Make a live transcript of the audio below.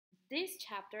this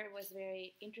chapter was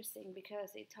very interesting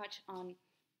because it touched on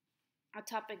a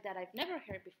topic that I've never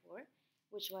heard before,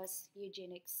 which was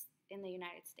eugenics in the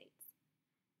United States.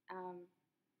 Um,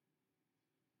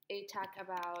 it talked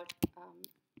about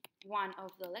one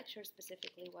of the lectures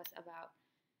specifically was about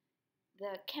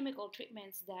the chemical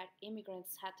treatments that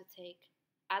immigrants had to take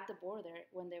at the border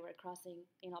when they were crossing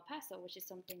in El Paso, which is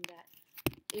something that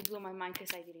it blew my mind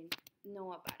because I didn't know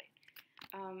about it.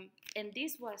 And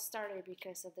this was started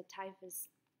because of the typhus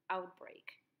outbreak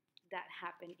that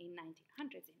happened in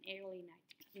 1900s, in early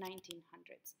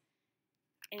 1900s.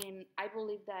 And I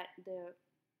believe that the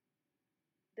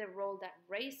role that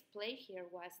race played here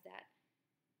was that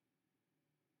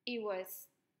it was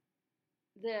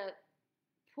the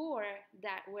poor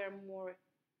that were more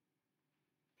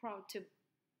prone to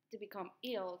become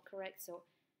ill, correct? So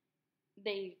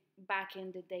they, back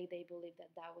in the day, they believed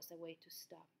that that was a way to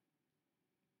stop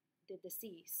the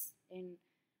disease. And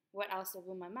what also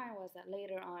blew my mind was that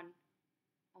later on,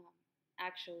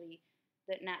 actually,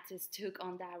 the Nazis took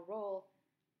on that role.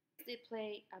 They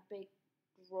play a big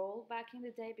role back in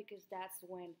the day because that's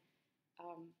when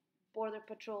Border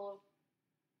Patrol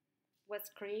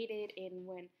was created and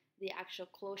when the actual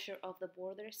closure of the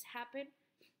borders happened.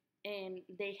 And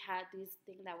they had this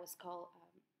thing that was called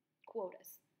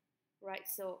quotas, right?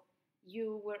 So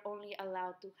you were only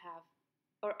allowed to have,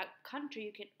 or a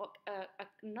country,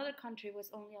 another country was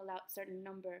only allowed a certain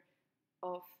number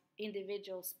of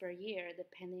individuals per year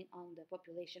depending on the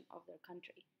population of their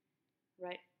country,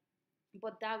 right?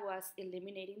 But that was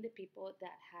eliminating the people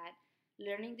that had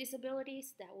learning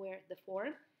disabilities, that were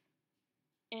deformed,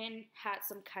 and had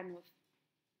some kind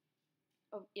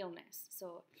of illness.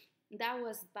 So that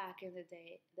was back in the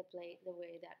day, the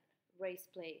way that race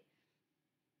played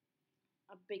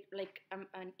a big, like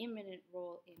an imminent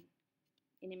role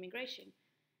in immigration.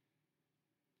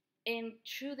 And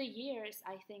through the years,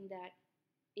 I think that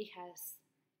it has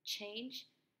changed.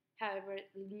 However,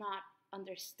 not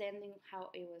understanding how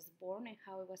it was born and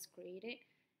how it was created,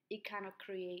 it kind of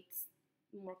creates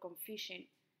more confusion.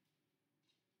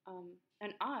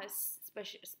 And us,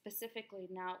 specifically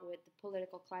now with the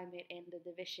political climate and the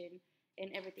division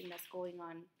and everything that's going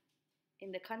on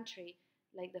in the country,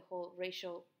 like the whole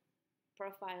racial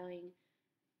profiling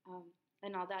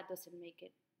and all that doesn't make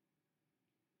it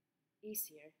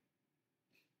easier.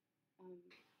 Um,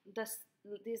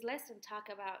 this lesson talk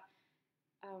about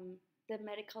the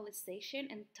medicalization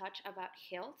and touch about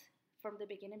health from the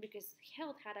beginning because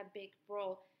health had a big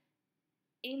role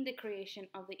in the creation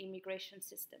of the immigration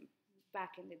system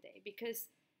back in the day because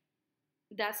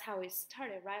that's how it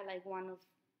started, right? Like one of,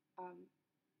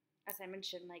 as I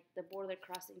mentioned, like the border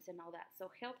crossings and all that. So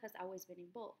health has always been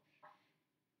involved.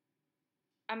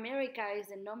 America is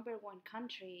the #1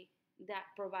 country that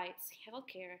provides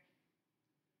healthcare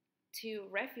to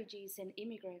refugees and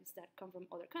immigrants that come from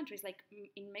other countries. Like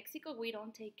in Mexico, we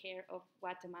don't take care of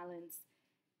Guatemalans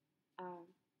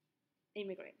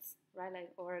immigrants, right? Like,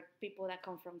 or people that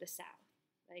come from the South.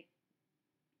 Like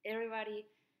everybody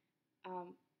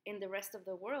in the rest of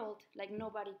the world, like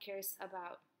nobody cares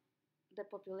about the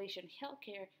population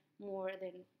healthcare more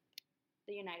than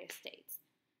the United States.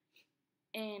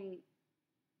 And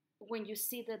when you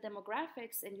see the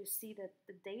demographics and you see the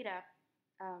data,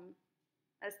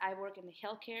 as I work in the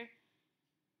healthcare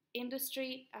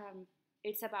industry,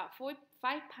 it's about $5.5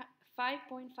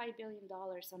 billion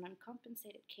on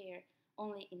uncompensated care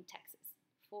only in Texas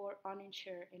for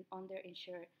uninsured and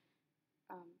underinsured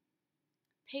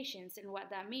patients. And what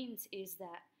that means is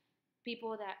that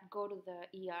people that go to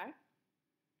the ER,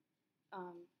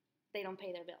 they don't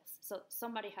pay their bills. So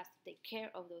somebody has to take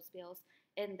care of those bills,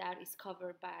 and that is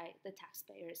covered by the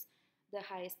taxpayers. The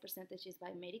highest percentage is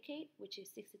by Medicaid, which is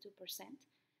 62%,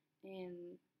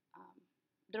 and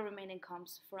the remaining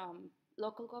comes from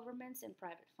local governments and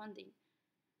private funding.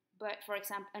 But for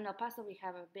example, in El Paso, we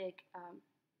have a big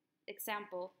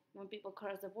example when people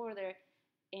cross the border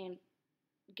and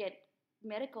get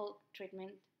medical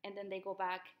treatment, and then they go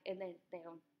back and then they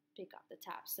don't pick up the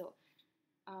tab. So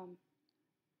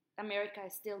America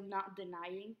is still not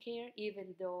denying care,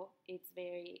 even though it's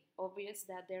very obvious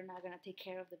that they're not going to take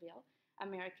care of the bill.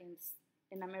 Americans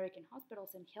in American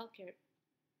hospitals and healthcare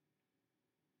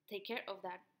take care of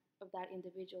that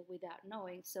individual without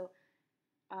knowing. So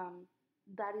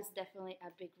that is definitely a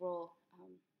big role.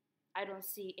 I don't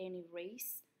see any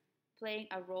race playing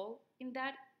a role in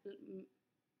that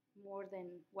more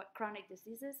than what chronic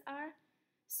diseases are.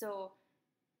 So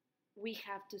we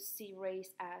have to see race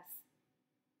as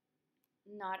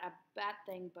not a bad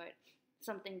thing, but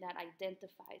something that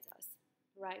identifies us,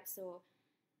 right? So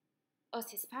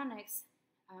us Hispanics,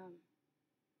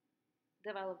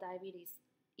 develop diabetes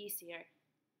easier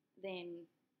than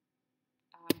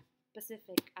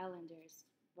Pacific Islanders,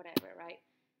 whatever, right?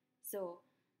 So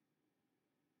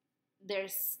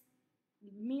there's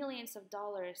millions of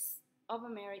dollars of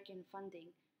American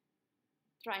funding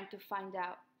trying to find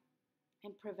out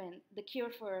and prevent the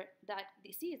cure for that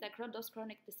disease, those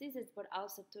chronic diseases, but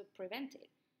also to prevent it.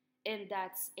 And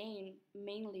that's aimed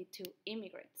mainly to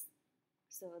immigrants.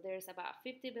 So there's about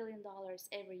 $50 billion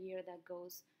every year that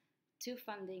goes to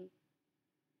funding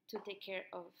to take care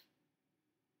of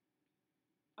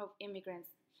immigrants'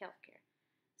 healthcare.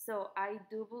 So I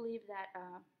do believe that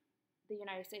the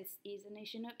United States is a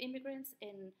nation of immigrants,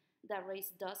 and that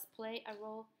race does play a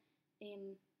role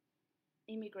in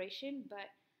immigration, but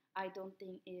I don't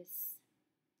think it's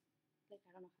like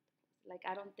I don't know how to close. Like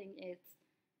I don't think it's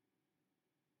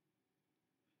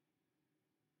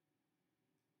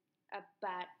a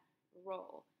bad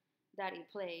role that it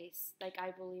plays. Like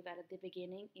I believe that at the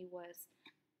beginning it was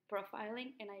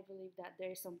profiling, and I believe that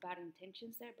there's some bad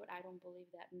intentions there, but I don't believe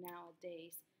that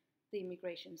nowadays the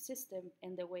immigration system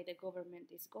and the way the government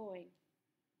is going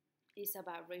is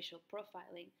about racial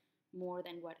profiling more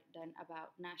than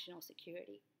about national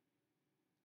security.